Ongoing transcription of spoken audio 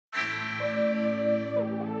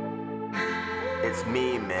It's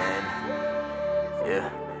me, man. Yeah.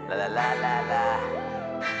 La la la la la.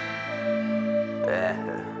 Yeah.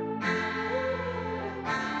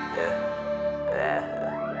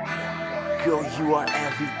 Girl, you are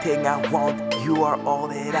everything I want. You are all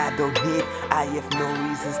that I don't need. I have no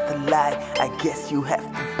reasons to lie. I guess you have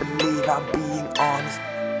to believe I'm being honest.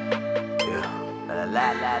 Yeah. La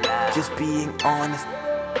la la la. Just being honest.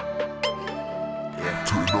 Yeah.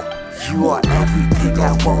 You are everything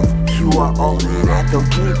I want. You are all that I don't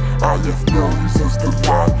need. I have no reasons to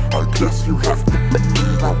lie. I guess you have to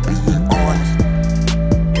believe I'm being honest.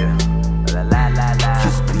 Yeah. La la la la.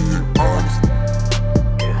 Just being honest.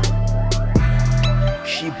 Yeah.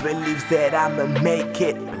 She believes that I'ma make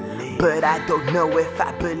it, but I don't know if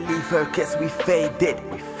I believe her, cause we faded.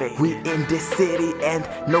 We in this city and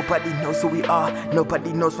nobody knows who we are.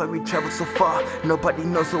 Nobody knows why we travel so far. Nobody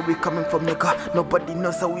knows where we coming from, nigga. Nobody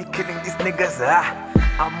knows how we killing these niggas.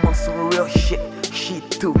 I'm on some real shit. She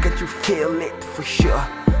too, can't you feel it? For sure.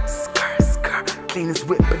 Skirt, cleanest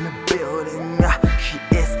whip in the building. She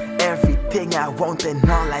is everything I want and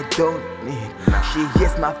all I don't need. She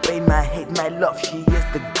is my pain, my hate, my love. She is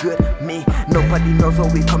the good me. Nobody knows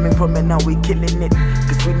where we coming from and now we killing it.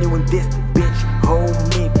 Cause we new in this bitch,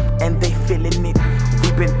 homie, and they feeling it.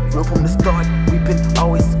 We've been real from the start. We've been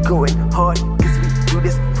always going hard. Cause we do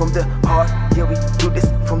this from the heart. Yeah, we do this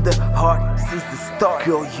from the heart since the start.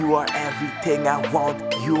 Girl, you are everything I want.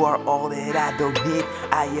 You are all that I don't need.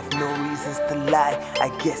 I have no reasons to lie. I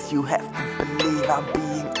guess you have to believe I'm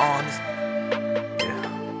being honest.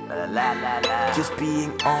 Yeah. La la la. Just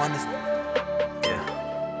being honest. Yeah.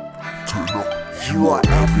 You are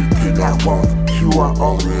everything I want. You are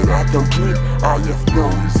all that I don't need. I have no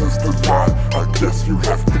reasons to lie. I guess you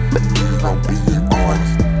have to believe I'm being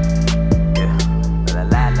honest. Yeah. La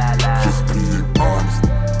la la la. Just being honest.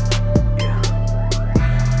 Yeah.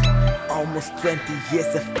 Almost 20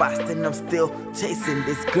 years have passed and I'm still chasing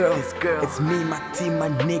this girl. It's me, my team, my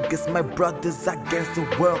niggas, my brothers against the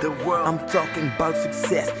world. I'm talking about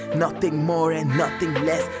success, nothing more and nothing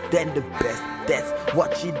less than the best. That's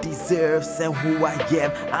what she deserves and who I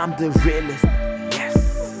am. I'm the realest.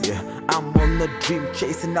 Yes. Yeah. I'm on a dream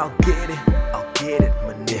chasing. I'll get it,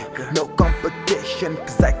 my nigga. No competition,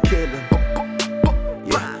 cause I kill him.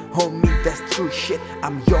 Yeah, homie, that's true shit.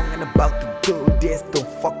 I'm young and about to do this. Don't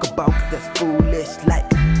fuck about, cause that's foolish. Like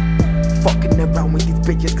fucking around with these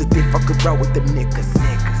bitches, cause they fuck around with the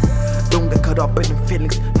niggas. Don't get caught up in the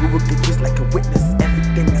feelings. You will get used like a witness.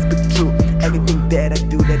 Everything has been true. Everything that I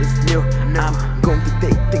do that is new. I'm going to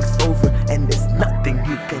take things over and there's nothing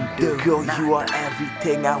you can do. Girl, you are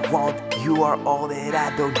everything I want. You are all that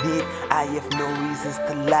I don't need. I have no reasons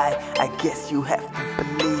to lie. I guess you have to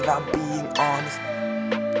believe I'm being honest.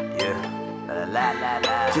 Yeah. La la la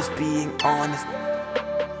la. Just being honest.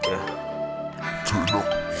 Yeah.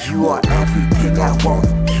 You are everything I want.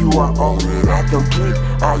 You are all that I don't need.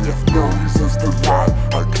 I have no reasons to lie.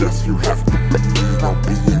 I guess you have to believe I'm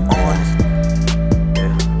being honest.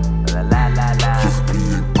 Yeah. La la la la. Just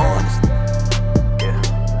being honest. Yeah.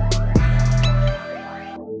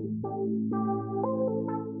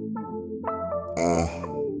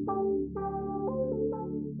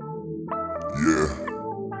 Yeah.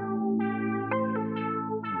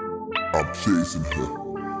 I'm chasing her.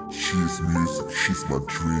 She's music, she's my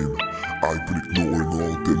dream. I've been ignoring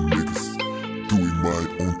all them niggas, doing my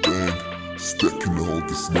own thing, stacking all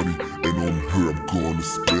this money, and on her I'm gonna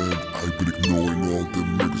spend. I've been ignoring all them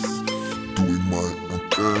niggas, doing my own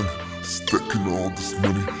thing, stacking all this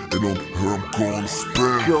money, and on her I'm gonna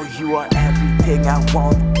spend. Girl, you are everything I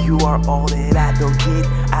want. You are all that I don't need.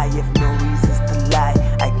 I have no reasons to lie.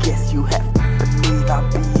 I guess you have to believe I'm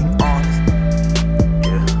being honest.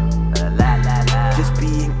 Yeah. La la la. Just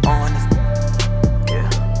being honest. Yeah.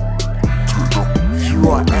 You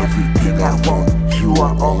are everything I want. You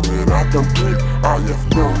are all that I don't need. I have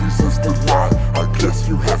no reasons to lie. I guess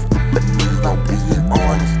you have to believe I'm being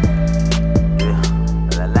honest.